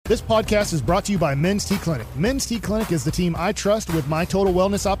This podcast is brought to you by Men's T Clinic. Men's T Clinic is the team I trust with my total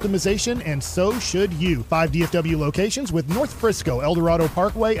wellness optimization, and so should you. 5 DFW locations with North Frisco, El Dorado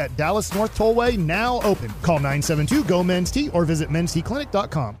Parkway at Dallas North Tollway now open. Call 972-GO-MEN'S-T or visit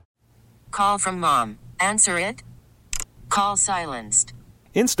mensteclinic.com. Call from mom. Answer it. Call silenced.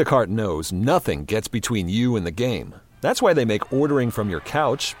 Instacart knows nothing gets between you and the game. That's why they make ordering from your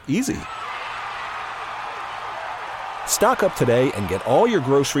couch easy. Stock up today and get all your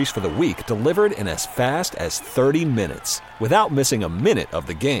groceries for the week delivered in as fast as 30 minutes without missing a minute of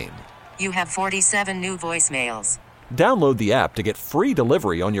the game. You have 47 new voicemails. Download the app to get free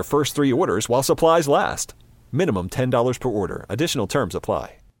delivery on your first 3 orders while supplies last. Minimum $10 per order. Additional terms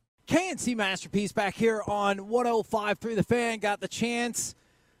apply. K&C Masterpiece back here on 105.3 The Fan. Got the chance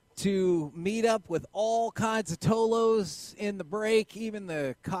to meet up with all kinds of Tolos in the break, even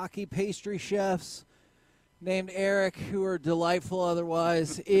the cocky pastry chefs named Eric, who are delightful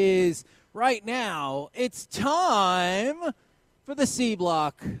otherwise, is right now, it's time for the C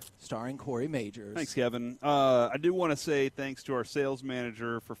Block, starring Corey Majors. Thanks, Kevin. I do want to say thanks to our sales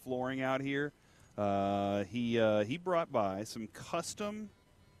manager for flooring out here. He brought by some custom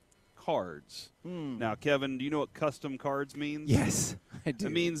cards. Now, Kevin, do you know what custom cards means? Yes, I do.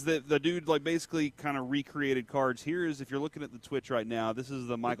 It means that the dude basically kind of recreated cards. Here is, if you're looking at the Twitch right now, this is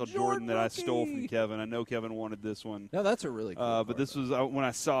the Michael Jordan that I stole from Kevin. I know Kevin wanted this one. No, that's a really cool card, but this was when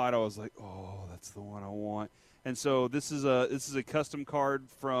I saw it, I was like, oh, that's the one I want. And so this is a custom card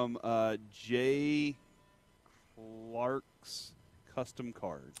from Jay Clark's Custom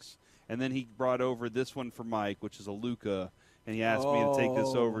Cards. And then he brought over this one for Mike, which is a Luka. And he asked me to take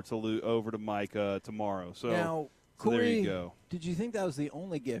this over to Mike tomorrow. So, now, Corey, there you go. Did you think that was the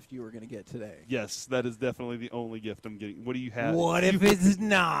only gift you were going to get today? Yes, that is definitely the only gift I'm getting. What do you have? What if it's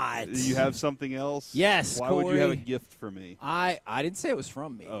not? Do you have something else? Yes, Why Corey, would you have a gift for me? I didn't say it was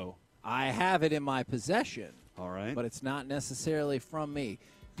from me. Oh. I have it in my possession. All right. But it's not necessarily from me.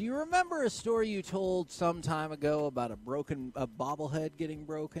 Do you remember a story you told some time ago about a bobblehead getting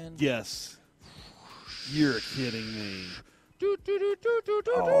broken? Yes. You're kidding me.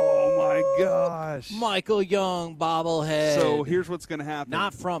 Oh, my gosh. Michael Young bobblehead. So here's what's going to happen.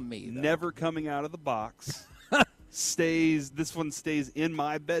 Not from me, though. Never coming out of the box. This one stays in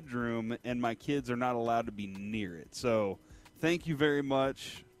my bedroom, and my kids are not allowed to be near it. So thank you very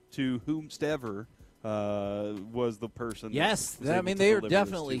much to whomstever was the person. Yes, they are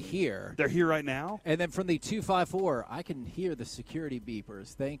definitely here. They're here right now? And then from the 254, I can hear the security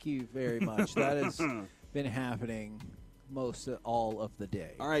beepers. Thank you very much. That has been happening most all of the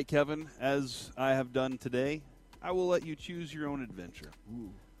day. All right, Kevin, as I have done today, I will let you choose your own adventure.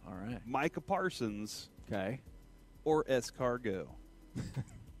 Ooh, all right. Micah Parsons. Okay. Or Escargot.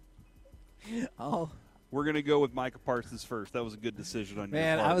 We're going to go with Micah Parsons first. That was a good decision on your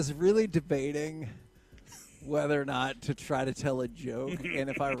part. Man, I was really debating whether or not to try to tell a joke, and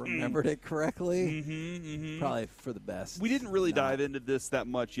if I remembered it correctly, probably for the best. We didn't really dive into this that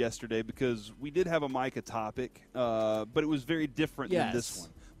much yesterday because we did have a Micah topic, but it was very different than this one.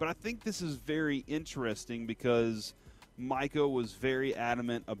 But I think this is very interesting because Micah was very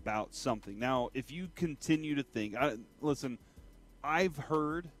adamant about something. Now, if you continue to think, listen, I've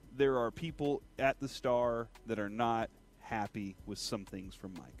heard there are people at the Star that are not happy with some things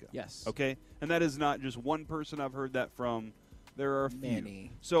from Micah. Yes. Okay? And that is not just one person I've heard that from. There are a few.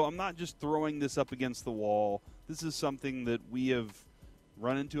 Many. So I'm not just throwing this up against the wall. This is something that we have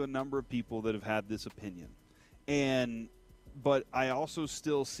run into a number of people that have had this opinion. But I also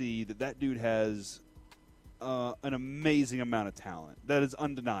still see that dude has an amazing amount of talent. That is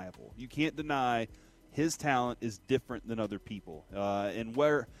undeniable. You can't deny his talent is different than other people. And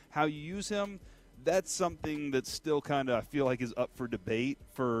how you use him, that's something that still kind of I feel like is up for debate.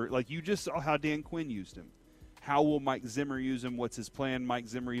 You just saw how Dan Quinn used him. How will Mike Zimmer use him? What's his plan? Mike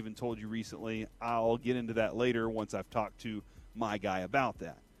Zimmer even told you recently. I'll get into that later once I've talked to my guy about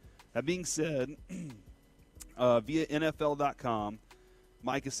that. That being said, via NFL.com,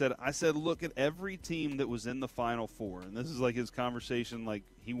 Micah said, I said, look at every team that was in the Final Four. And this is like his conversation,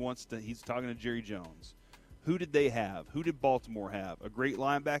 he's talking to Jerry Jones. Who did they have? Who did Baltimore have? A great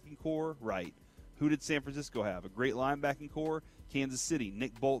linebacking core? Right. Who did San Francisco have? A great linebacking core? Kansas City,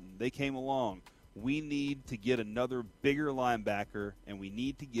 Nick Bolton. They came along. We need to get another bigger linebacker, and we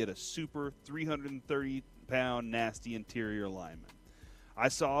need to get a super 330-pound nasty interior lineman. I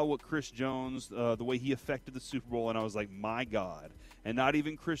saw what Chris Jones, the way he affected the Super Bowl, and I was like, my God. And not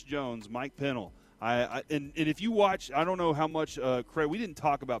even Chris Jones, Mike Pennell. And if you watch, I don't know how much credit. We didn't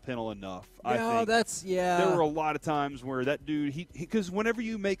talk about Pennell enough. I think There were a lot of times where that dude, because whenever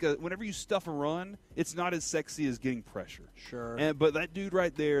you stuff a run, it's not as sexy as getting pressure. Sure. But that dude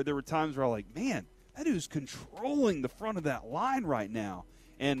right there were times where I'm like, man, that dude's controlling the front of that line right now.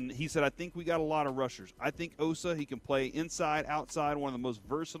 And he said, I think we got a lot of rushers. I think Osa, he can play inside, outside, one of the most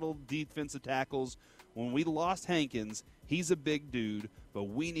versatile defensive tackles. When we lost Hankins, he's a big dude, but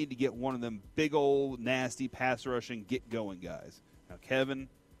we need to get one of them big old nasty pass rushing get going guys. Now, Kevin,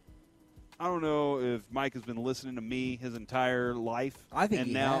 I don't know if Mike has been listening to me his entire life. I think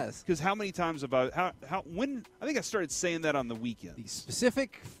he has. Because how many times have I think I started saying that on the weekend. The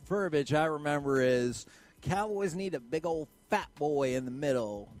specific verbiage I remember is Cowboys need a big old fat boy in the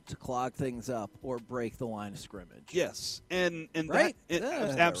middle to clog things up or break the line of scrimmage. Yes, and right?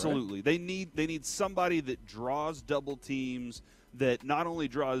 Absolutely. Right. They need somebody that draws double teams, that not only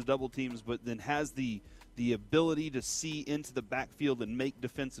draws double teams, but then has the ability to see into the backfield and make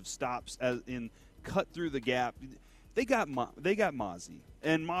defensive stops as in cut through the gap. They got Mozzie,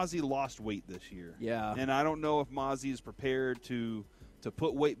 and Mozzie lost weight this year. Yeah, and I don't know if Mozzie is prepared to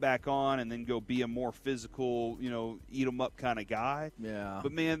put weight back on and then go be a more physical, eat 'em up kind of guy. Yeah.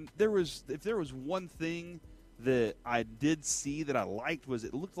 But man, if there was one thing that I did see that I liked was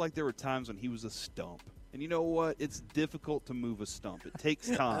it looked like there were times when he was a stump. And you know what? It's difficult to move a stump. It takes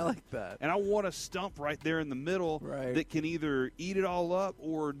time. I like that. And I want a stump right there in the middle that can either eat it all up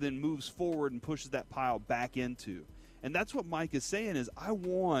or then moves forward and pushes that pile back into. And that's what Mike is saying is I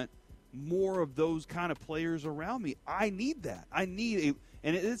want more of those kind of players around me. I need that. And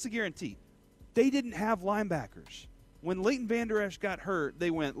it's a guarantee. They didn't have linebackers. When Leighton Vander Esch got hurt,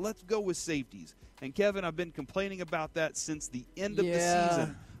 they went, let's go with safeties. And Kevin, I've been complaining about that since the end of the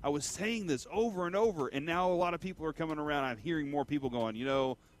season. I was saying this over and over, and now a lot of people are coming around. I'm hearing more people going,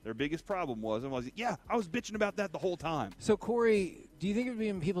 their biggest problem was, and I was like, yeah, I was bitching about that the whole time. So, Corey, do you think it would be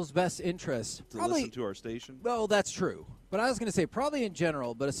in people's best interest to listen to our station? Well, that's true. But I was going to say probably in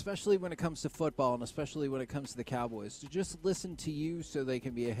general, but especially when it comes to football and especially when it comes to the Cowboys, to just listen to you so they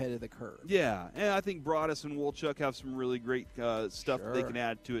can be ahead of the curve. Yeah, and I think Broadus and Wolchuk have some really great stuff that they can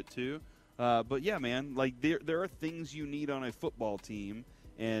add to it too. But, yeah, man, like there are things you need on a football team.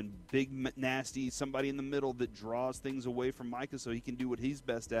 And big, nasty, somebody in the middle that draws things away from Micah so he can do what he's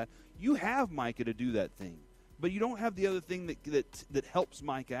best at. You have Micah to do that thing. But you don't have the other thing that helps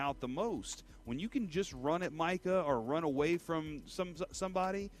Micah out the most. When you can just run at Micah or run away from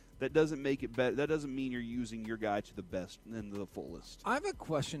somebody, that doesn't make it better. That doesn't mean you're using your guy to the best and the fullest. I have a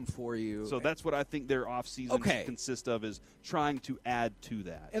question for you. So that's what I think their offseason should consist of, is trying to add to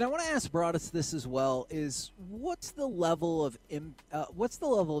that. And I want to ask Broadus this as well: is what's the level of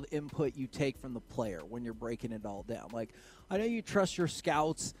input you take from the player when you're breaking it all down? Like, I know you trust your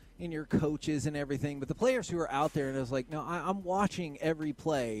scouts and your coaches and everything, but the players who are out there and it's like, no, I'm watching every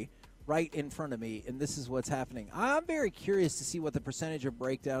play right in front of me, and this is what's happening. I'm very curious to see what the percentage of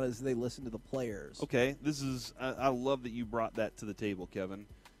breakdown is as they listen to the players. Okay, I love that you brought that to the table, Kevin,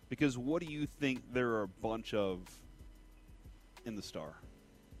 because what do you think there are a bunch of in the Star?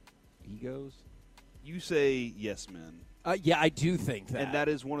 Egos? You say yes men. Yeah, I do think that. And that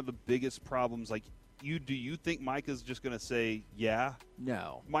is one of the biggest problems. Like, do you think Micah's just going to say, yeah?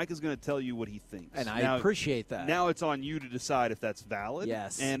 No. Micah's going to tell you what he thinks. And I appreciate that. Now it's on you to decide if that's valid.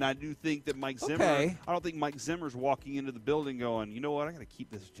 Yes. And I do think that Mike Zimmer, I don't think Mike Zimmer's walking into the building going, you know what, I got to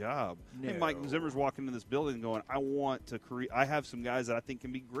keep this job. No. I think Mike Zimmer's walking into this building going, I have some guys that I think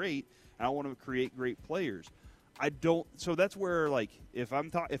can be great, and I want to create great players. So that's where, like, if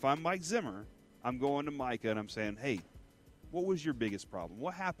I'm Mike Zimmer, I'm going to Micah and I'm saying, hey, what was your biggest problem?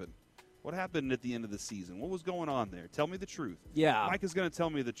 What happened? What happened at the end of the season? What was going on there? Tell me the truth. Yeah. Mike is going to tell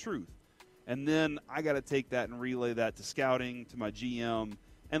me the truth. And then I got to take that and relay that to scouting, to my GM,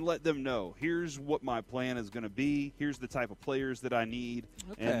 and let them know, here's what my plan is going to be. Here's the type of players that I need.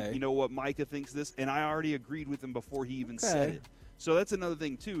 Okay. And you know what? Micah thinks this. And I already agreed with him before he even said it. So that's another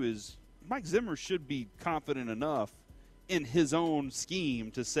thing, too, is Mike Zimmer should be confident enough in his own scheme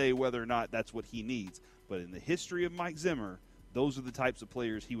to say whether or not that's what he needs. But in the history of Mike Zimmer, those are the types of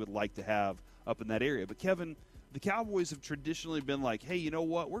players he would like to have up in that area. But, Kevin, the Cowboys have traditionally been like, hey, you know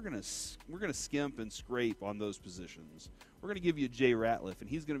what? We're gonna skimp and scrape on those positions. We're going to give you Jay Ratliff, and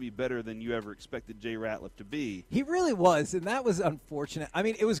he's going to be better than you ever expected Jay Ratliff to be. He really was, and that was unfortunate. I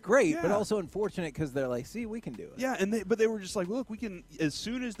mean, it was great, but also unfortunate because they're like, see, we can do it. Yeah, but they were just like, look, we can – as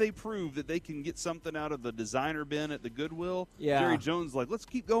soon as they prove that they can get something out of the designer bin at the Goodwill, Jerry Jones is like, let's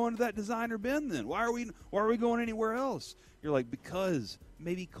keep going to that designer bin then. Why are we going anywhere else? You're like, because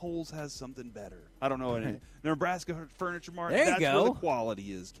maybe Kohl's has something better. I don't know. Right. Nebraska Furniture Mart. There you that's go. where the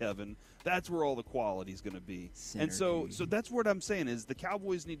quality is, Kevin. That's where all the quality is going to be. Synergy. And so that's what I'm saying is the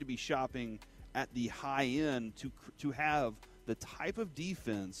Cowboys need to be shopping at the high end to have the type of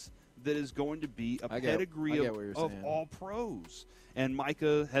defense that is going to be a pedigree of all pros. And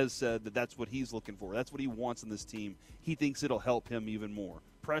Micah has said that that's what he's looking for. That's what he wants in this team. He thinks it'll help him even more.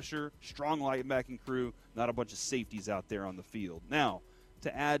 Pressure, strong linebacking crew, not a bunch of safeties out there on the field. Now,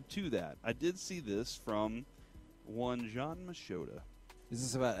 to add to that, I did see this from one John Machota. Is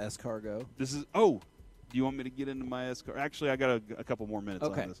this about escargot? This is, do you want me to get into my escargot? Actually, I got a couple more minutes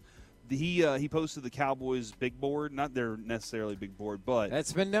on this. He posted the Cowboys big board, not their necessarily big board, but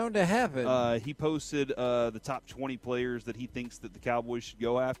that's been known to happen. He posted the top 20 players that he thinks that the Cowboys should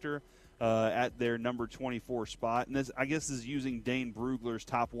go after at their number 24 spot, and this, I guess, is using Dane Brugler's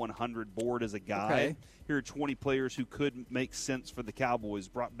top 100 board as a guide. Okay. Here are 20 players who could make sense for the Cowboys.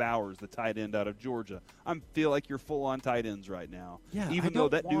 Brock Bowers, the tight end out of Georgia. I feel like you're full on tight ends right now. Yeah, even though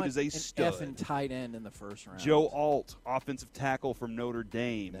that dude is a stud. Effing tight end in the first round. Joe Alt, offensive tackle from Notre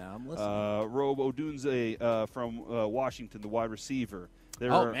Dame. Yeah, I'm listening. Robe Odunze from Washington, the wide receiver.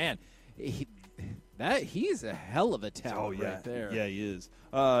 Man, he's a hell of a talent right there. Yeah, he is.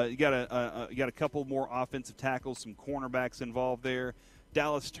 You got a couple more offensive tackles, some cornerbacks involved there.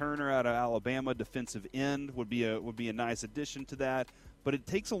 Dallas Turner out of Alabama, defensive end, would be a nice addition to that. But it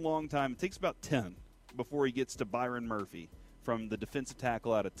takes a long time. It takes about 10 before he gets to Byron Murphy from the defensive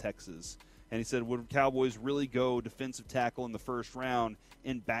tackle out of Texas. And he said, would Cowboys really go defensive tackle in the first round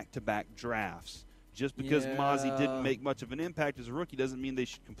in back-to-back drafts? Just because Mozzie didn't make much of an impact as a rookie doesn't mean they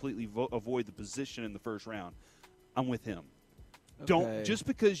should completely avoid the position in the first round. I'm with him. Okay. Just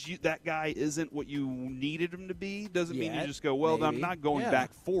because that guy isn't what you needed him to be doesn't mean you just go, maybe. I'm not going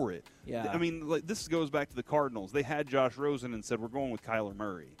back for it. Yeah. I mean, this goes back to the Cardinals. They had Josh Rosen and said, we're going with Kyler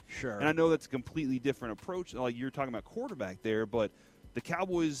Murray. Sure. And I know that's a completely different approach. Like you're talking about quarterback there, but the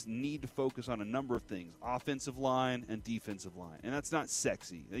Cowboys need to focus on a number of things, offensive line and defensive line. And that's not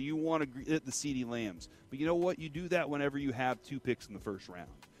sexy. You want to hit the CeeDee Lambs. But you know what? You do that whenever you have 2 picks in the first round.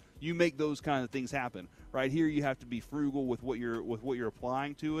 You make those kind of things happen. Right here, you have to be frugal with what you're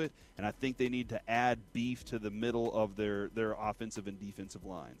applying to it, and I think they need to add beef to the middle of their offensive and defensive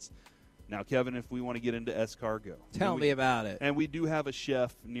lines. Now, Kevin, if we want to get into escargot. Tell me about it. And we do have a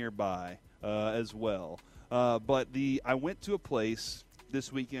chef nearby as well. But I went to a place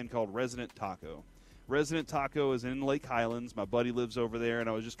this weekend called Resident Taco. Resident Taco is in Lake Highlands. My buddy lives over there, and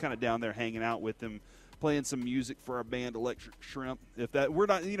I was just kind of down there hanging out with him, playing some music for our band Electric Shrimp.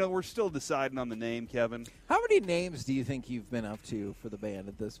 We're still deciding on the name, Kevin. How many names do you think you've been up to for the band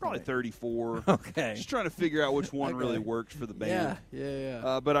at this Probably point? 34. Okay. Just trying to figure out which one really works for the band.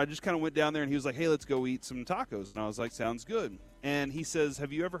 Yeah. But I just kind of went down there, and he was like, hey, let's go eat some tacos. And I was like, sounds good. And he says,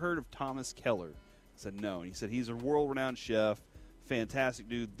 have you ever heard of Thomas Keller? I said, no. And he said, he's a world-renowned chef. Fantastic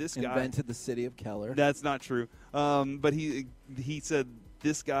dude. This guy invented the city of Keller. That's not true. But he said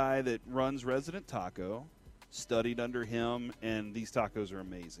this guy that runs Resident Taco studied under him, and these tacos are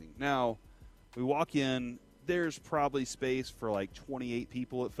amazing. Now, we walk in. There's probably space for like 28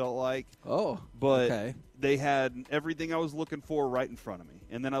 people, it felt like. Oh, but okay. They had everything I was looking for right in front of me.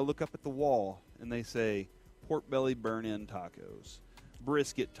 And then I look up at the wall, and they say pork belly burn-in tacos,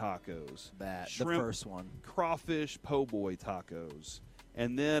 brisket tacos, shrimp, the first one, crawfish po' boy tacos.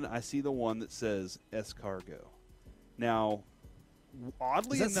 And then I see the one that says escargot. Now,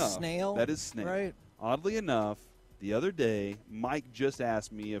 oddly enough, snail? That is snail. Right. Oddly enough, the other day, Mike just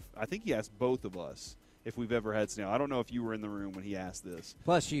asked me I think he asked both of us if we've ever had snail. I don't know if you were in the room when he asked this.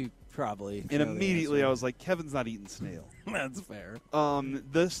 Plus, you probably. And immediately I was like, Kevin's not eating snail. That's fair.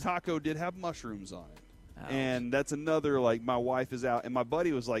 This taco did have mushrooms on it. Ouch. And that's another, like, my wife is out. And my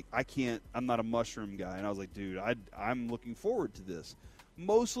buddy was like, I'm not a mushroom guy. And I was like, dude, I'm looking forward to this.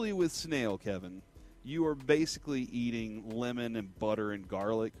 Mostly with snail, Kevin. You are basically eating lemon and butter and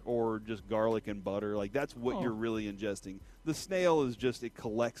garlic, or just garlic and butter. Like, that's what you're really ingesting. The snail is just, it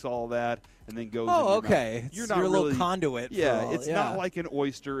collects all that and then goes in your okay. mouth. You're not really, little conduit. It's not like an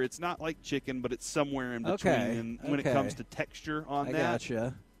oyster. It's not like chicken, but it's somewhere in between. Okay. And when it comes to texture on I that,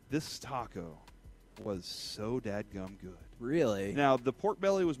 gotcha. This taco was so dadgum good. Really? Now, the pork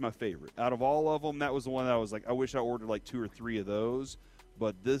belly was my favorite. Out of all of them, that was the one that I was like, I wish I ordered like 2 or 3 of those.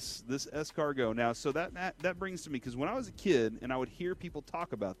 But this escargot. Now, so that brings to me, because when I was a kid and I would hear people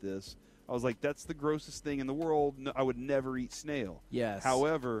talk about this, I was like, that's the grossest thing in the world. No, I would never eat snail. Yes.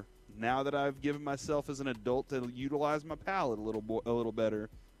 However, now that I've given myself as an adult to utilize my palate a little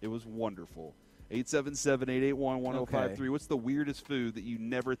better, it was wonderful. 877-881-1053. Okay. What's the weirdest food that you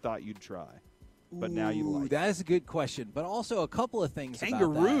never thought you'd try? but now you like? That is a good question, but also a couple of things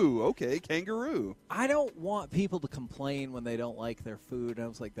Kangaroo. about that. Okay, kangaroo. I don't want people to complain when they don't like their food. And I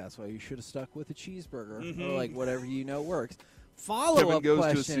was like, that's why you should have stuck with a cheeseburger or like whatever works. Follow-up Kevin goes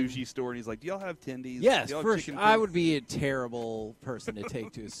question. to a sushi store and he's like, do y'all have tendies? Yes, Do y'all have for chicken sure. I feet?" would be a terrible person to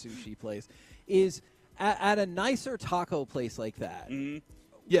take to a sushi place. Is at a nicer taco place like that. Mm-hmm.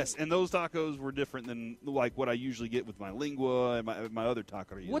 Yes, and those tacos were different than like what I usually get with my lingua and my other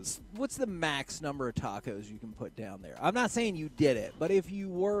tacos. What's the max number of tacos you can put down there? I'm not saying you did it, but if you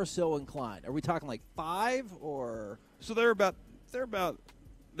were so inclined, are we talking like 5 or? So they're about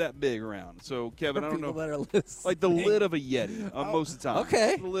that big around. So Kevin, I don't know, that are listening. like the lid of a Yeti most of the time.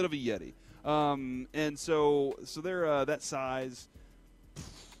 Okay, the lid of a Yeti. And so they're that size.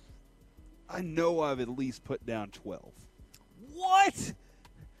 I know I've at least put down 12. What?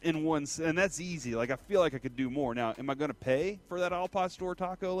 In one, and that's easy. Like I feel like I could do more. Now, am I going to pay for that Al Pastor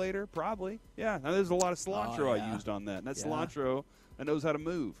taco later? Probably. Yeah. Now there's a lot of cilantro I used on that, and that cilantro that knows how to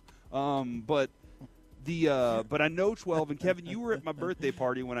move. But I know 12. And Kevin, you were at my birthday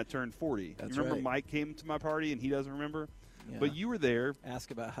party when I turned 40. That's you remember right. Mike came to my party and he doesn't remember, Yeah. but you were there. Ask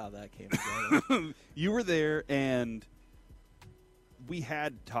about how that came together. You were there and. We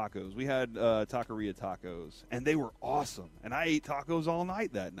had tacos. We had taqueria tacos, and they were awesome. And I ate tacos all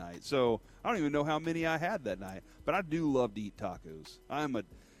night that night. So I don't even know how many I had that night. But I do love to eat tacos.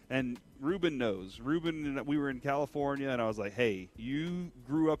 And Ruben knows. Ruben and we were in California, and I was like, "Hey, you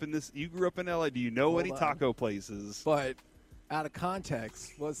grew up in LA. Do you know any taco places?" But out of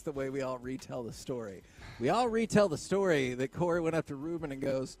context, what's the way we all retell the story? We all retell the story that Corey went up to Ruben and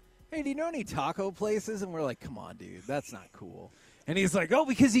goes, "Hey, do you know any taco places?" And we're like, "Come on, dude, that's not cool." And he's like, "Oh,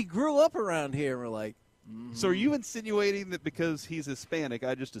 because he grew up around here." And we're like, So are you insinuating that because he's Hispanic,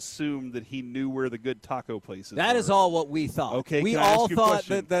 I just assumed that he knew where the good taco places That were? is all what we thought. Okay, we can I ask all you a thought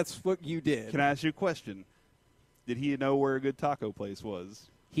question? that that's what you did. Can I ask you a question? Did he know where a good taco place was?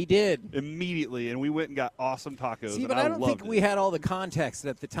 He did. Immediately, and we went and got awesome tacos. See, and but I don't loved think it. we had all the context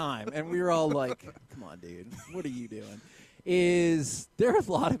at the time, and we were all like, "Come on, dude, what are you doing?" There are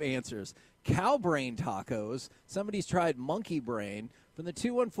a lot of answers. Cow brain tacos. Somebody's tried monkey brain. From the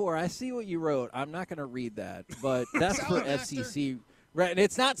 214, I see what you wrote. I'm not going to read that, but that's for FCC. Right, and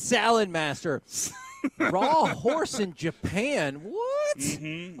it's not Salad Master. Raw horse in Japan. What?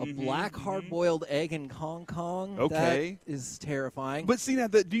 A black hard-boiled egg in Hong Kong? Okay. That is terrifying. But see, now,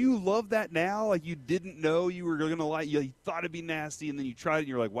 do you love that now? Like you didn't know you were going to like, you thought it'd be nasty, and then you tried it, and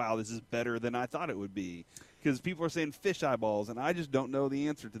you're like, wow, this is better than I thought it would be. Because people are saying fish eyeballs, and I just don't know the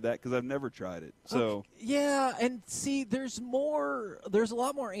answer to that because I've never tried it. So okay. Yeah, and see, there's a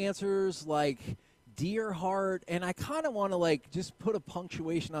lot more answers like deer heart, and I kind of want to like just put a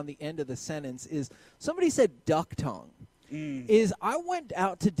punctuation on the end of the sentence. Is somebody said duck tongue? Is I went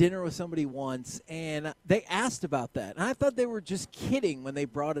out to dinner with somebody once, and they asked about that, and I thought they were just kidding when they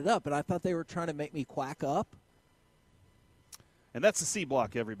brought it up, and I thought they were trying to make me quack up. And that's the C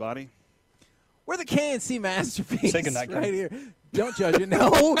block, everybody. We're the K&C Masterpiece. Say goodnight, right here. Don't judge it.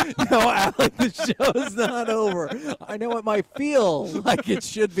 No, Alec, the show's not over. I know it might feel like it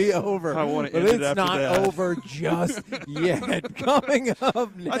should be over, I want to but end it it's after not that. over just yet. Coming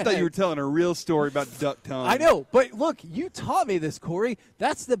up next. I thought you were telling a real story about duck tongue. I know, but look, you taught me this, Corey.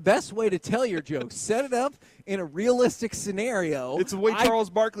 That's the best way to tell your jokes. Set it up in a realistic scenario. It's the way Charles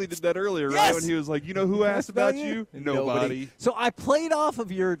Barkley did that earlier, right? Yes! When he was like, you know who asked about you? Nobody. So I played off of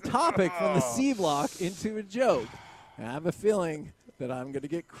your topic from the C block into a joke. And I have a feeling that I'm going to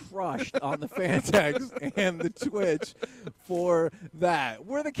get crushed on the fan text and the Twitch for that.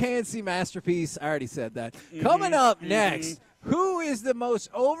 We're the K&C Masterpiece. I already said that. Coming up next, who is the most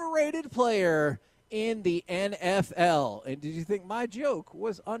overrated player in the NFL? And did you think my joke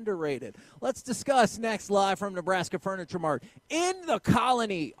was underrated? Let's discuss next, live from Nebraska Furniture Mart in the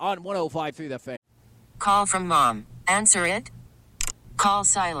Colony on 105.3 The Fan. Call from mom. Answer it. Call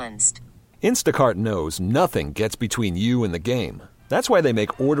silenced. Instacart knows nothing gets between you and the game. That's why they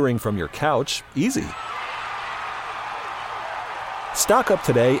make ordering from your couch easy. Stock up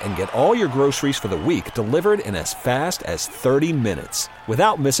today and get all your groceries for the week delivered in as fast as 30 minutes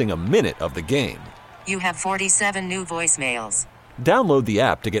without missing a minute of the game. You have 47 new voicemails. Download the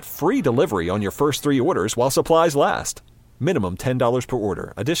app to get free delivery on your first 3 orders while supplies last. Minimum $10 per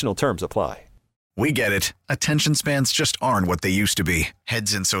order. Additional terms apply. We get it. Attention spans just aren't what they used to be.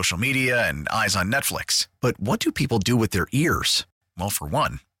 Heads in social media and eyes on Netflix. But what do people do with their ears? Well, for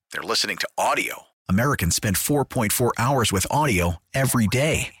one, they're listening to audio. Americans spend 4.4 hours with audio every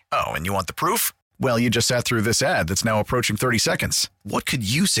day. Oh, and you want the proof? Well, you just sat through this ad that's now approaching 30 seconds. What could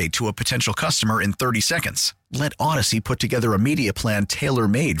you say to a potential customer in 30 seconds? Let Odyssey put together a media plan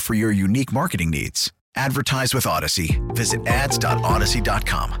tailor-made for your unique marketing needs. Advertise with Odyssey. Visit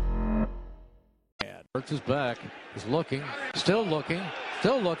ads.odyssey.com. Hurts is back. He's looking. Still looking.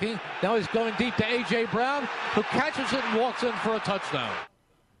 Now he's going deep to A.J. Brown, who catches it and walks in for a touchdown.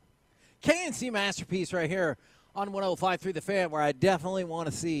 K&C Masterpiece right here on 105.3 The Fan, where I definitely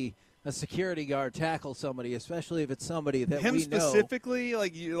want to see a security guard tackle somebody, especially if it's somebody that Him we know. specifically?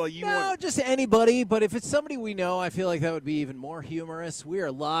 No, just anybody, but if it's somebody we know, I feel like that would be even more humorous. We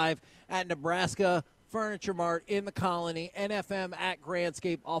are live at Nebraska Furniture Mart in the Colony, NFM at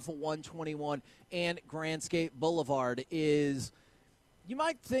Grandscape off of 121 and Grandscape Boulevard. You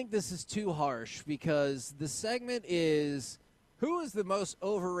might think this is too harsh because the segment is who is the most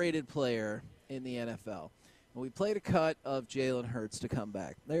overrated player in the NFL? And we played a cut of Jalen Hurts to come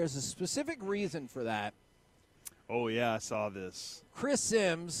back. There's a specific reason for that. Oh, yeah, I saw this. Chris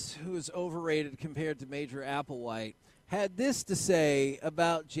Sims, who is overrated compared to Major Applewhite, had this to say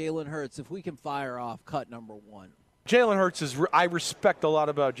about Jalen Hurts if we can fire off cut number one. Jalen Hurts I respect a lot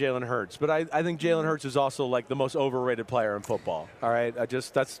about Jalen Hurts, but I think Jalen Hurts is also like the most overrated player in football. All right,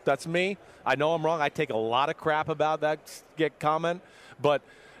 that's me. I know I'm wrong. I take a lot of crap about that comment, but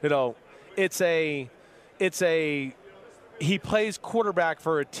he plays quarterback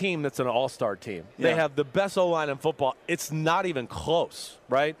for a team that's an all-star team. Yeah. They have the best O-line in football. It's not even close,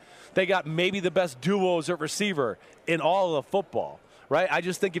 right? They got maybe the best duos at receiver in all of football, right? I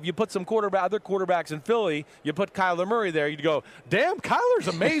just think if you put some other quarterbacks in Philly, you put Kyler Murray there, you'd go, damn, Kyler's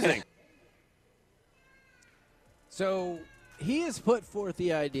amazing. So he has put forth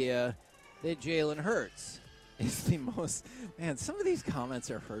the idea that Jalen Hurts is the most – man, some of these comments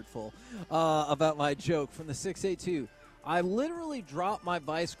are hurtful about my joke from the 682. I literally dropped my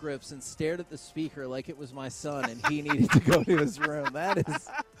vice grips and stared at the speaker like it was my son and he needed to go to his room.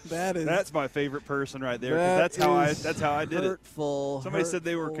 That's my favorite person right there. That's how I did hurtful, it. Somebody said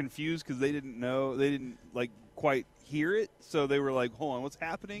they were confused because they didn't quite hear it, so they were like, hold on, what's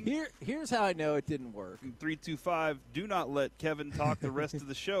happening? Here's how I know it didn't work. 325, do not let Kevin talk the rest of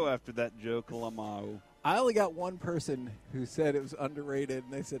the show after that joke. Lamau. I only got one person who said it was underrated,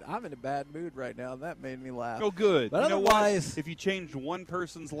 and they said, I'm in a bad mood right now, and that made me laugh. Oh, good. But otherwise, if you changed one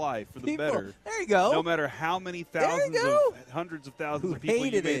person's life for the better, there you go. No matter how many hundreds of thousands of people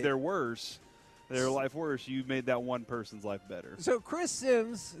you made their life worse, you made that one person's life better. So Chris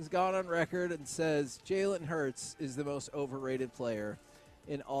Sims has gone on record and says Jalen Hurts is the most overrated player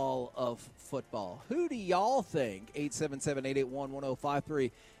in all of football. Who do y'all think,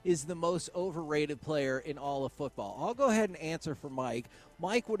 877-881-1053, is the most overrated player in all of football? I'll go ahead and answer for Mike.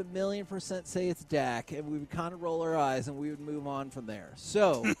 Mike would 1,000,000% say it's Dak, and we would kind of roll our eyes, and we would move on from there.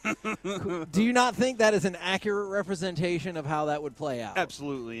 So, do you not think that is an accurate representation of how that would play out?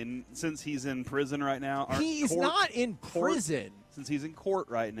 Absolutely, and since he's in prison right now. He's not in prison. Since he's in court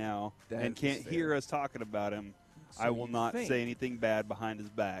right now and can't hear us talking about him, so I will not say anything bad behind his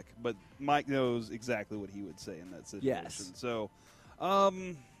back. But Mike knows exactly what he would say in that situation. Yes. So,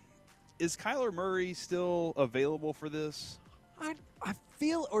 is Kyler Murray still available for this? I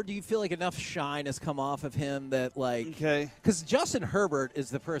feel, or do you feel like enough shine has come off of him that, like, okay? Because Justin Herbert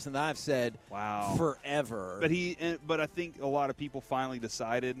is the person that I've said forever. But I think a lot of people finally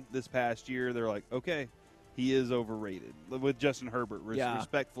decided this past year. They're like, okay, he is overrated. With Justin Herbert,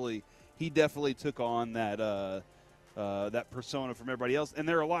 respectfully, he definitely took on that persona from everybody else. And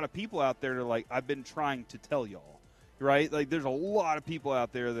there are a lot of people out there that are like, I've been trying to tell y'all, right? Like, there's a lot of people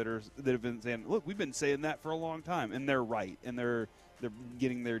out there that have been saying, look, we've been saying that for a long time, and they're right, and they're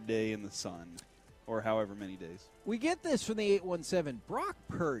getting their day in the sun, or however many days. We get this from the 817. Brock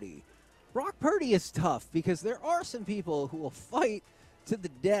Purdy. Brock Purdy is tough because there are some people who will fight to the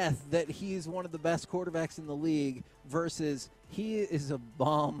death that he's one of the best quarterbacks in the league versus he is a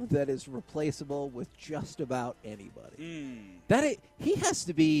bomb that is replaceable with just about anybody. He has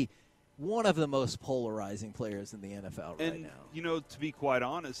to be one of the most polarizing players in the NFL right now. You know, to be quite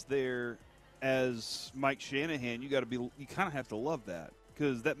honest, there, as Mike Shanahan, you kind of have to love that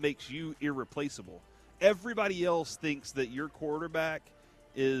because that makes you irreplaceable. Everybody else thinks that your quarterback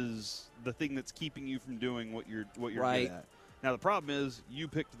is the thing that's keeping you from doing what you're right. good at. Now, the problem is you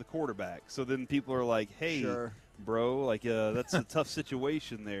picked the quarterback. So then people are like, hey, bro, like that's a tough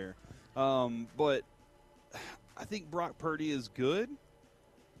situation there. But I think Brock Purdy is good.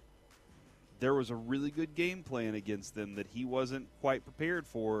 there was a really good game plan against them that he wasn't quite prepared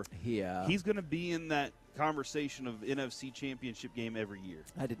for. Yeah. He's going to be in that conversation of NFC Championship game every year.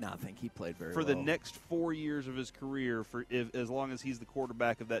 I did not think he played very for well. the next 4 years of his career. As long as he's the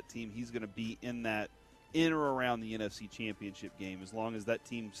quarterback of that team, he's going to be in or around the NFC Championship game. As long as that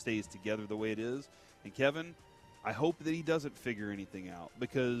team stays together the way it is. And Kevin, I hope that he doesn't figure anything out,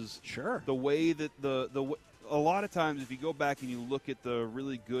 because the way that a lot of times, if you go back and you look at the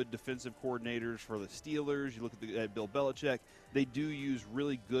really good defensive coordinators for the Steelers, you look at Bill Belichick, they do use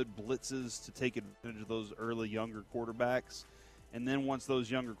really good blitzes to take advantage of those early younger quarterbacks. And then once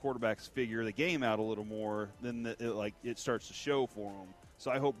those younger quarterbacks figure the game out a little more, then it starts to show for them. So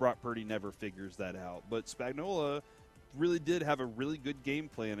I hope Brock Purdy never figures that out. But Spagnuolo really did have a really good game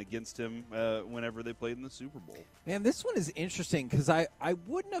plan against him whenever they played in the Super Bowl. Man, this one is interesting because I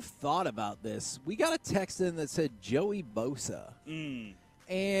wouldn't have thought about this. We got a text in that said Joey Bosa.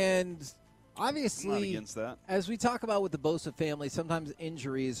 And obviously, I'm not against that. As we talk about with the Bosa family, sometimes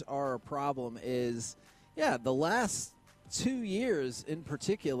injuries are a problem. The last 2 years in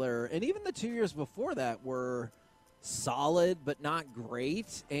particular, and even the 2 years before that, were solid but not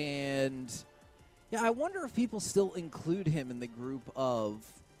great. And I wonder if people still include him in the group of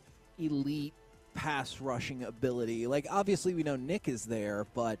elite pass rushing ability. Like, obviously we know Nick is there,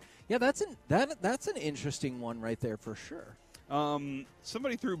 but that's an interesting one right there for sure.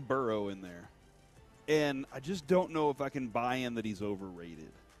 Somebody threw Burrow in there, and I just don't know if I can buy in that he's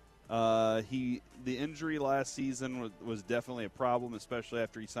overrated. The injury last season was definitely a problem, especially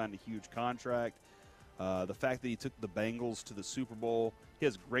after he signed a huge contract. The fact that he took the Bengals to the Super Bowl, he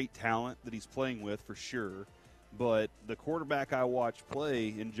has great talent that he's playing with for sure. But the quarterback I watch play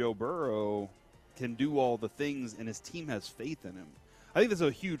in Joe Burrow can do all the things, and his team has faith in him. I think that's a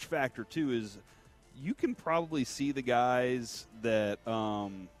huge factor, too, is you can probably see the guys that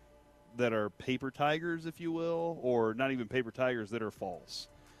are paper tigers, if you will, or not even paper tigers, that are false.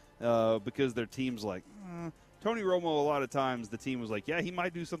 Because their team's like, Tony Romo, a lot of times the team was like, yeah, he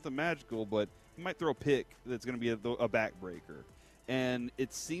might do something magical, but he might throw a pick that's going to be a backbreaker. And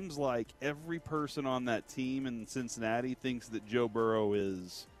it seems like every person on that team in Cincinnati thinks that Joe Burrow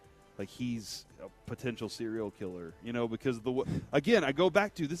is like he's a potential serial killer, because again, I go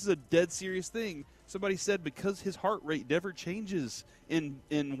back to, this is a dead serious thing. Somebody said because his heart rate never changes in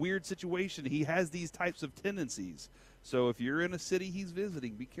weird situations, he has these types of tendencies. So if you're in a city he's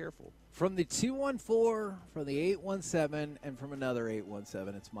visiting, be careful. From the 214, from the 817, and from another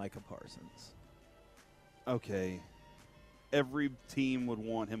 817, it's Micah Parsons. Okay. Every team would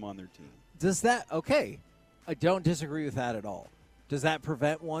want him on their team. Does that – okay. I don't disagree with that at all. Does that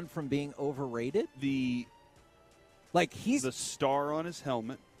prevent one from being overrated? The star on his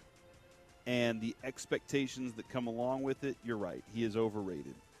helmet and the expectations that come along with it, you're right. He is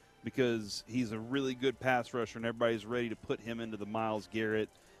overrated because he's a really good pass rusher, and everybody's ready to put him into the Myles Garrett,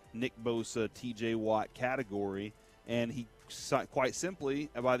 Nick Bosa, T.J. Watt category, and he quite simply,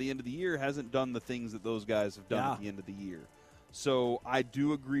 by the end of the year, hasn't done the things that those guys have done at the end of the year. So I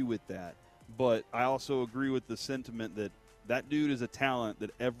do agree with that, but I also agree with the sentiment that dude is a talent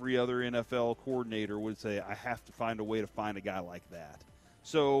that every other NFL coordinator would say, I have to find a way to find a guy like that.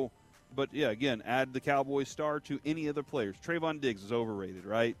 So, but yeah, again, add the Cowboys star to any other players. Trayvon Diggs is overrated,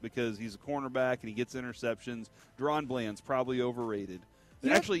 right? Because he's a cornerback and he gets interceptions. Deron Bland's probably overrated.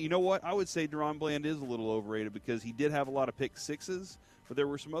 Yeah. Actually, you know what? I would say Deron Bland is a little overrated because he did have a lot of pick sixes, but there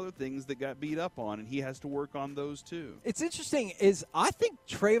were some other things that got beat up on, and he has to work on those too. It's interesting is I think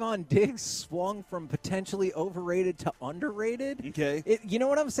Trayvon Diggs swung from potentially overrated to underrated. Okay. You know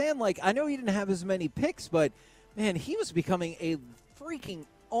what I'm saying? Like, I know he didn't have as many picks, but, man, he was becoming a freaking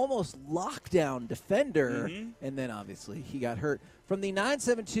almost lockdown defender, and then obviously he got hurt. From the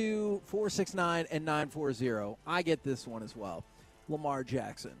 972, 469, and 940, I get this one as well. Lamar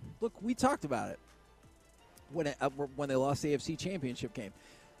Jackson. Look, we talked about it when they lost the AFC Championship game.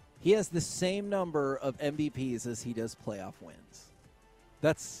 He has the same number of MVPs as he does playoff wins.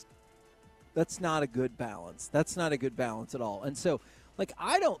 That's not a good balance. That's not a good balance at all. And so, like,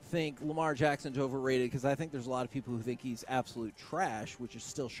 I don't think Lamar Jackson's overrated because I think there's a lot of people who think he's absolute trash, which is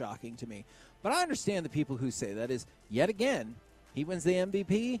still shocking to me. But I understand the people who say that is, yet again, he wins the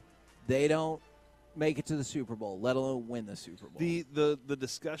MVP, they don't make it to the Super Bowl, let alone win the Super Bowl. The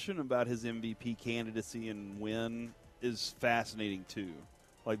discussion about his MVP candidacy and win is fascinating too.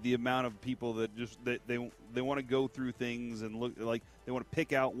 Like the amount of people that just they want to go through things and look like they want to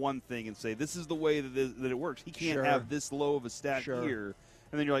pick out one thing and say this is the way that it works. He can't have this low of a stat here.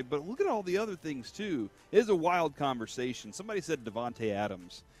 And then you're like, but look at all the other things too. It is a wild conversation. Somebody said Devontae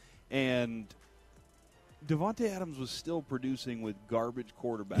Adams, and Davante Adams was still producing with garbage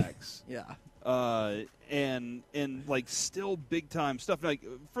quarterbacks. Yeah. And like still big time stuff. Like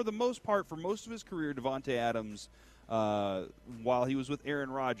for the most part, for most of his career, Davante Adams, while he was with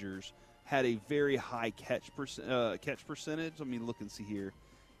Aaron Rodgers, had a very high catch percentage. Let me look and see here.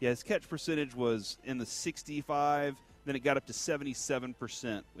 Yeah, his catch percentage was in the 65. Then it got up to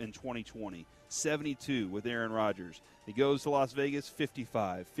 77% in 2020. 72 with Aaron Rodgers. He goes to Las Vegas,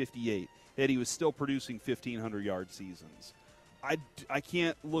 55, 58. Yet he was still producing 1,500-yard seasons. I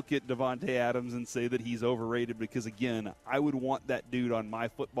can't look at Davante Adams and say that he's overrated because, again, I would want that dude on my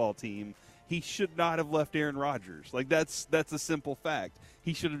football team. He should not have left Aaron Rodgers. Like, that's a simple fact.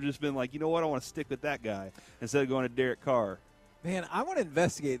 He should have just been like, you know what, I want to stick with that guy instead of going to Derek Carr. Man, I want to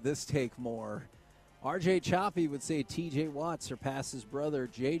investigate this take more. RJ Choppy would say T.J. Watt surpasses brother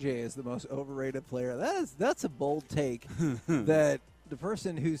J.J. as the most overrated player. That's a bold take that the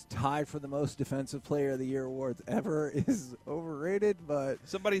person who's tied for the most Defensive Player of the Year awards ever is overrated. But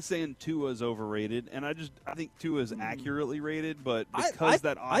somebody's saying Tua is overrated, and I think Tua is accurately rated, but because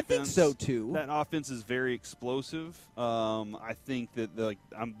that offense, I think so too. That offense is very explosive. I think that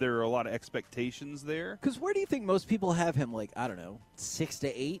there are a lot of expectations there. Because where do you think most people have him? Like, I don't know, 6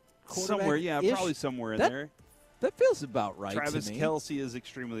 to 8. Somewhere, yeah, probably somewhere in there. That feels about right Travis to me. Kelce is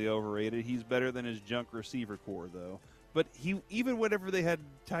extremely overrated. He's better than his junk receiver core, though. But even whenever they had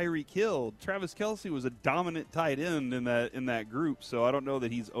Tyreek Hill, Travis Kelce was a dominant tight end in that group. So I don't know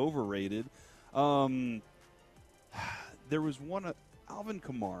that he's overrated. There was one, Alvin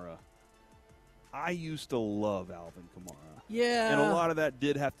Kamara. I used to love Alvin Kamara. Yeah, and a lot of that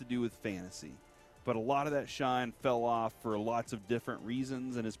did have to do with fantasy. But a lot of that shine fell off for lots of different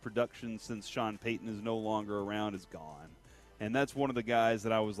reasons, and his production since Sean Payton is no longer around is gone. And that's one of the guys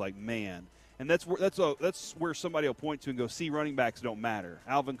that I was like, man. And that's where somebody will point to and go, see, running backs don't matter.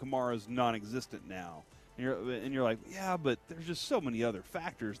 Alvin Kamara is non-existent now. And you're like, yeah, but there's just so many other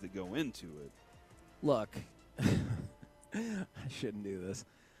factors that go into it. Look, I shouldn't do this.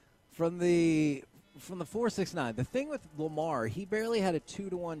 From the 4.69, the thing with Lamar, he barely had a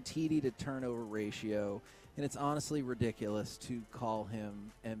 2-to-1 TD to turnover ratio, and it's honestly ridiculous to call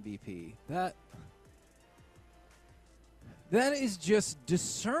him MVP. That is just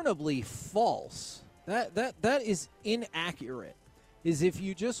discernibly false. That is inaccurate. Is if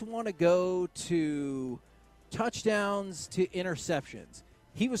you just want to go to touchdowns to interceptions,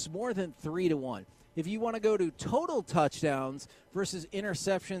 he was more than 3-to-1. If you want to go to total touchdowns versus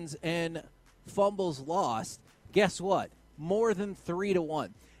interceptions and fumbles lost, guess what? More than 3-to-1.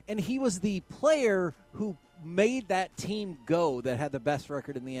 And he was the player who made that team go that had the best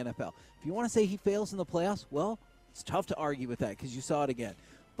record in the NFL. If you want to say he fails in the playoffs, well, it's tough to argue with that because you saw it again.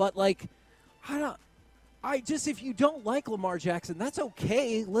 But, like, if you don't like Lamar Jackson, that's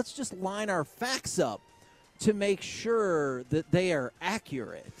okay. Let's just line our facts up to make sure that they are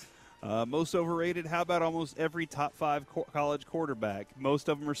accurate. Most overrated, how about almost every top 5 college quarterback? Most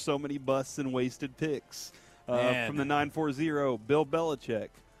of them are so many busts and wasted picks. From the 940, Bill Belichick.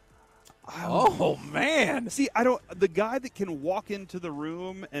 Oh, man. See, the guy that can walk into the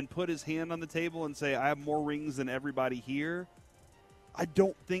room and put his hand on the table and say, I have more rings than everybody here, I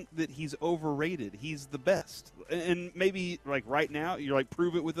don't think that he's overrated. He's the best. And maybe, like, right now, you're like,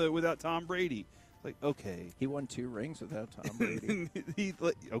 prove it without Tom Brady. Like, okay. He won 2 rings without Tom Brady.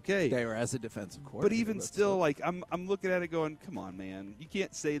 Okay. They were as a defensive coordinator. But even still, like, I'm looking at it going, come on, man. You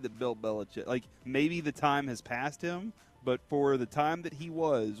can't say that Bill Belichick, like, maybe the time has passed him, but for the time that he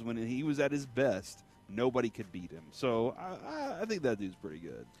was, when he was at his best, nobody could beat him. So I think that dude's pretty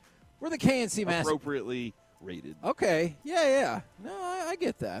good. We're the K&C Masterpiece. Appropriately rated. Okay. Yeah. No, I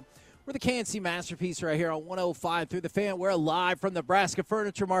get that. We're the K&C Masterpiece right here on 105 through the Fan. We're live from Nebraska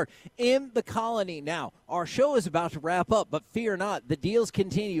Furniture Mart in the Colony. Now, our show is about to wrap up, but fear not. The deals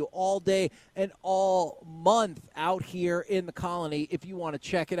continue all day and all month out here in the Colony if you want to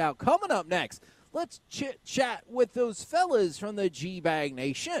check it out. Coming up next, let's chit-chat with those fellas from the Gbag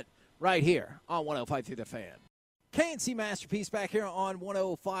Nation right here on 105 through the Fan. K&C Masterpiece back here on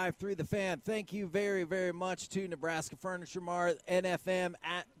 105 through the Fan. Thank you very, very much to Nebraska Furniture Mart, NFM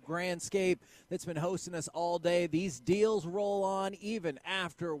at Grandscape that's been hosting us all day. These deals roll on even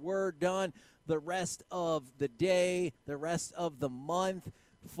after we're done the rest of the day, the rest of the month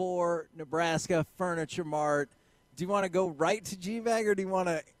for Nebraska Furniture Mart. Do you want to go right to Gbag or do you want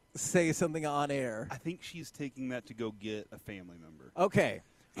to say something on air? I think she's taking that to go get a family member. Okay.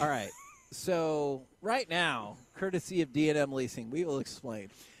 All right. So right now, courtesy of D&M Leasing, we will explain.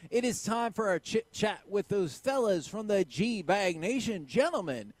 It is time for our chit-chat with those fellas from the Gbag Nation.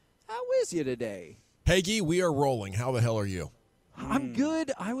 Gentlemen, how is you today? Peggy, we are rolling. How the hell are you? I'm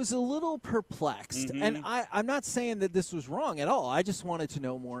good. I was a little perplexed. And I'm not saying that this was wrong at all. I just wanted to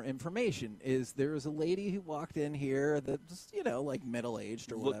know more information. There was a lady who walked in here that was, like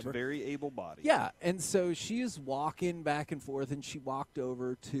middle-aged or whatever. Looked very able-bodied. Yeah, and so she is walking back and forth, and she walked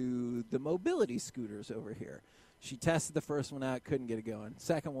over to the mobility scooters over here. She tested the first one out, couldn't get it going.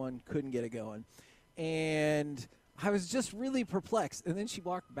 Second one, couldn't get it going. And I was just really perplexed. And then she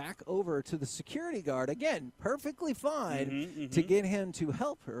walked back over to the security guard, again, perfectly fine, to get him to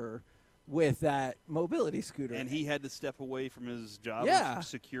help her with that mobility scooter. And he had to step away from his job of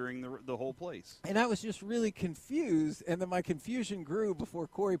securing the whole place. And I was just really confused. And then my confusion grew before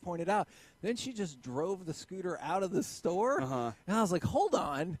Corey pointed out. Then she just drove the scooter out of the store. And I was like, hold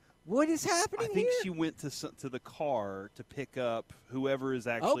on. What is happening here? I think she went to the car to pick up whoever is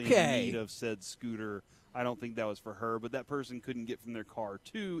actually in need of said scooter. I don't think that was for her, but that person couldn't get from their car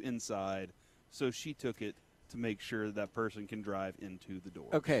to inside, so she took it to make sure that person can drive into the door.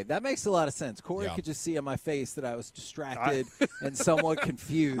 Okay, that makes a lot of sense. Corey could just see on my face that I was distracted and somewhat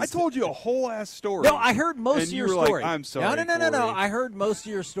confused. I told you a whole ass story. No, I heard most of your story. Like, I'm sorry, No. I heard most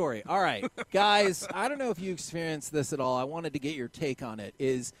of your story. All right, guys, I don't know if you experienced this at all. I wanted to get your take on it.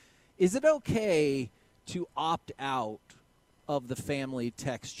 Is it okay to opt out of the family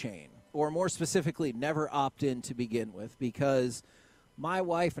text chain? Or more specifically, never opt in to begin with, because my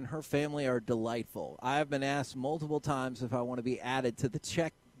wife and her family are delightful. I have been asked multiple times if I want to be added to the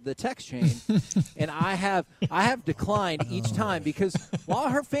text chain, and I have declined each time, because while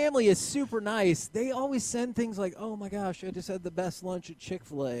her family is super nice, they always send things like, oh my gosh, I just had the best lunch at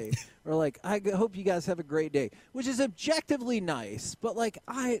Chick-fil-A, or like, I hope you guys have a great day, which is objectively nice, but like,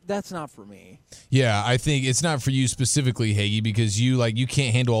 that's not for me. Yeah, I think it's not for you specifically, Hagee, because you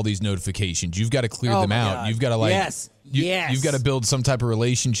can't handle all these notifications. You've got to clear them out. God. You've got to You've got to build some type of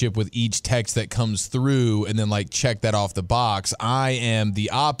relationship with each text that comes through and then check that off the box. I am the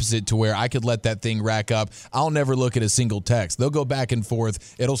opposite, to where I could let that thing rack up. I'll never look at a single text. They'll go back and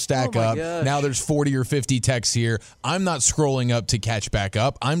forth. It'll stack up. Gosh. Now there's 40 or 50 texts here. I'm not scrolling up to catch back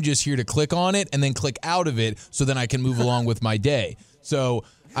up. I'm just here to click on it and then click out of it so then I can move along with my day. So,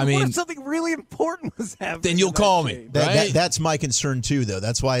 I mean, what if something really important was happening? Then you'll call me. Right? That's my concern, too, though.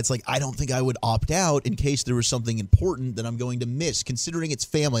 That's why it's like, I don't think I would opt out in case there was something important that I'm going to miss, considering it's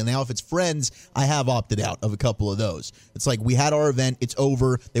family. Now, if it's friends, I have opted out of a couple of those. It's like, we had our event. It's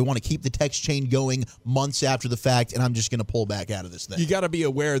over. They want to keep the text chain going months after the fact, and I'm just going to pull back out of this thing. You got to be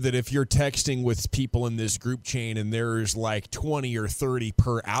aware that if you're texting with people in this group chain and there's 20 or 30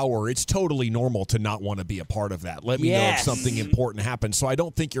 per hour, it's totally normal to not want to be a part of that. Let me know if something important happens. So I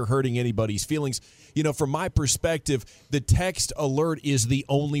don't think you're hurting anybody's feelings. From my perspective, the text alert is the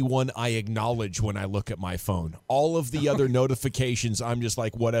only one I acknowledge when I look at my phone. All of the other notifications, I'm just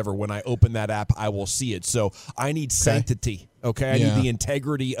like, whatever. When I open that app, I will see it. So I need sanctity. Okay, I need the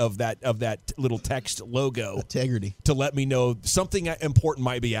integrity of that little text logo. Integrity. To let me know something important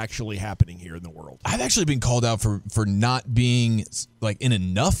might be actually happening here in the world. I've actually been called out for not being in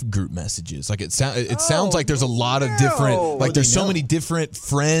enough group messages. It sounds like there's a lot of different, there's so many different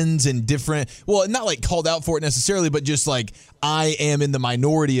friends and different, well, not called out for it necessarily, but just I am in the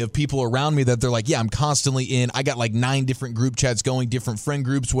minority of people around me that they're I'm constantly in. I got 9 different group chats going, different friend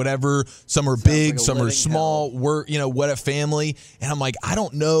groups, whatever. Some are big, some are small. We're, what a family. And I'm I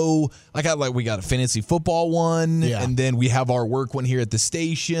don't know. We got a fantasy football one, and then we have our work one here at the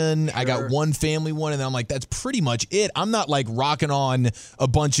station. Sure. I got one family one, and then I'm that's pretty much it. I'm not rocking on a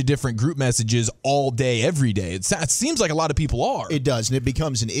bunch of different group messages all day, every day. It seems like a lot of people are. It does, and it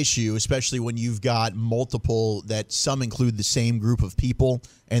becomes an issue, especially when you've got multiple that some include the same group of people,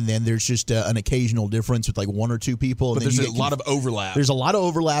 and then there's just an occasional difference with 1 or 2 people. But and there's a lot of overlap. There's a lot of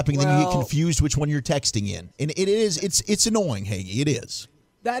overlapping, and then you get confused which one you're texting in. And it's annoying, Hagee. It is.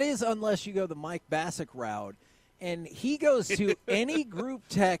 That is, unless you go the Mike Bassick route. And he goes to any group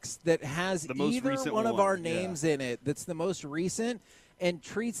text that has either one of our names in it that's the most recent, and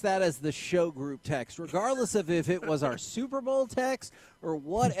treats that as the show group text, regardless of if it was our Super Bowl text or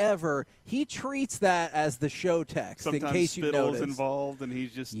whatever. He treats that as the show text. Sometimes in case you Spittle's notice. Involved, and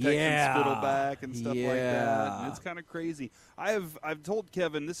he's just texting Spittle back and stuff like that. And it's kind of crazy. I've told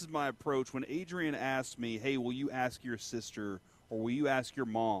Kevin this is my approach when Adrian asks me, "Hey, will you ask your sister or will you ask your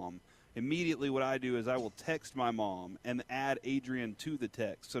mom?" Immediately, what I do is I will text my mom and add Adrian to the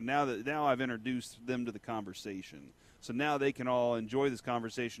text. So now I've introduced them to the conversation. So now they can all enjoy this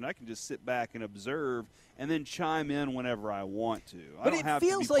conversation. I can just sit back and observe and then chime in whenever I want to. I don't have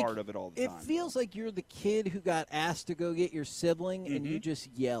to be part of it all the time. It feels like you're the kid who got asked to go get your sibling, and you just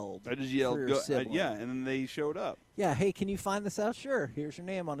yelled. I just yelled, for your sibling. yeah, and then they showed up. Yeah, hey, can you find this out? Sure. Here's your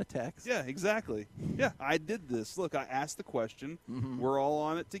name on a text. Yeah, exactly. Yeah, I did this. Look, I asked the question. We're all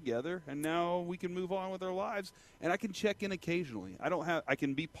on it together, and now we can move on with our lives. And I can check in occasionally. I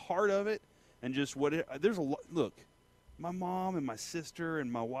can be part of it, and just there's a lot. Look, my mom and my sister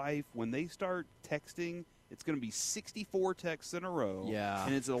and my wife, when they start texting, it's going to be 64 texts in a row. Yeah.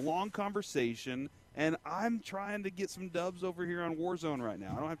 And it's a long conversation, and I'm trying to get some dubs over here on Warzone right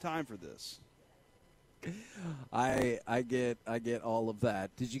now. I don't have time for this. I get all of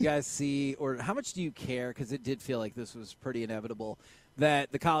that. Did you guys see, or how much do you care, because it did feel like this was pretty inevitable,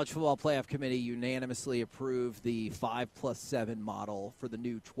 that the College Football Playoff Committee unanimously approved the 5+7 model for the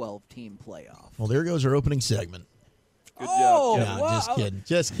new 12-team playoff? Well, there goes our opening segment. Good job. Yeah, wow.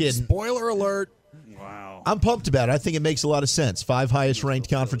 Just kidding. Spoiler alert. Wow. I'm pumped about it. I think it makes a lot of sense. 5 highest-ranked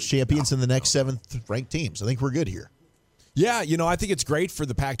conference champions and the next 7th-ranked teams. I think we're good here. Yeah, I think it's great for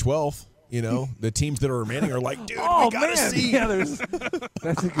the Pac-12. The teams that are remaining are like, dude, we gotta see. Yeah,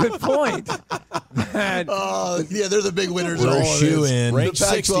 that's a good point. Yeah, they're the big winners. We're of all a shoe-in. Ranked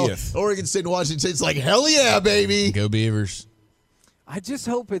 60th. Oregon State and Washington State's like, hell yeah, baby. Go Beavers. I just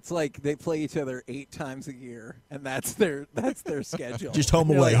hope it's like they play each other 8 times a year, and that's their schedule. Just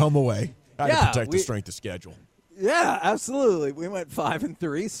home away, home away. Got to protect the strength of schedule. Yeah, absolutely. We went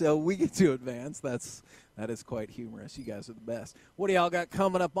 5-3, so we get to advance. That is quite humorous. You guys are the best. What do y'all got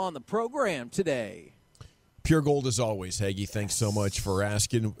coming up on the program today? Pure gold as always, Hagee. Thanks so much for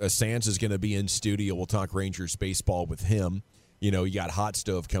asking. Sands is going to be in studio. We'll talk Rangers baseball with him. You got Hot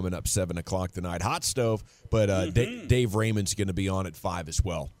Stove coming up 7 o'clock tonight. Hot Stove, but Dave Raymond's going to be on at 5 as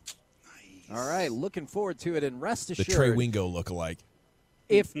well. Nice. All right, looking forward to it. And rest assured, the Trey Wingo lookalike.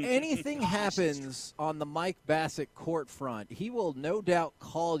 If anything happens on the Mike Bassett court front, he will no doubt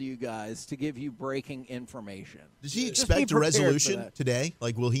call you guys to give you breaking information. Does he expect a resolution today?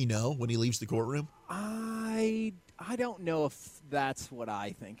 Like, will he know when he leaves the courtroom? I don't know if that's what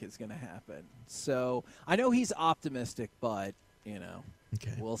I think is going to happen. So I know he's optimistic, but,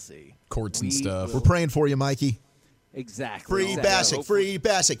 we'll see. Courts and stuff. We're praying for you, Mikey. Exactly. Free Bassick, free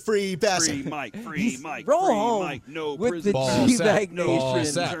Bassick, free Bassick. Free Mike, roll free home Mike, no with prison. the Gbag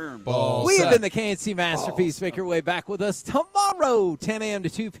Nation. We have been the K&C Masterpiece. Make your way back with us tomorrow, 10 a.m. to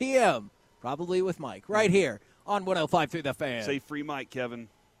 2 p.m., probably with Mike, right here on 105.3 The Fan. Say free Mike, Kevin.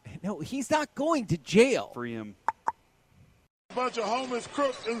 No, he's not going to jail. Free him. Bunch of homeless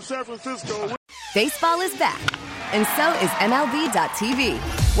crooks in San Francisco. Baseball is back, and so is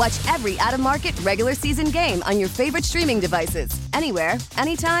MLB.tv. Watch every out-of-market regular season game on your favorite streaming devices, anywhere,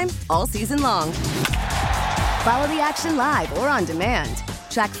 anytime, all season long. Follow the action live or on demand.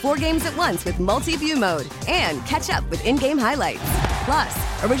 Track 4 games at once with multi-view mode and catch up with in-game highlights.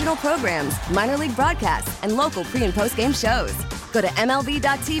 Plus, original programs, minor league broadcasts, and local pre- and post-game shows. Go to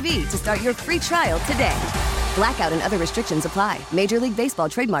MLB.tv to start your free trial today. Blackout and other restrictions apply. Major League Baseball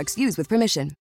trademarks used with permission.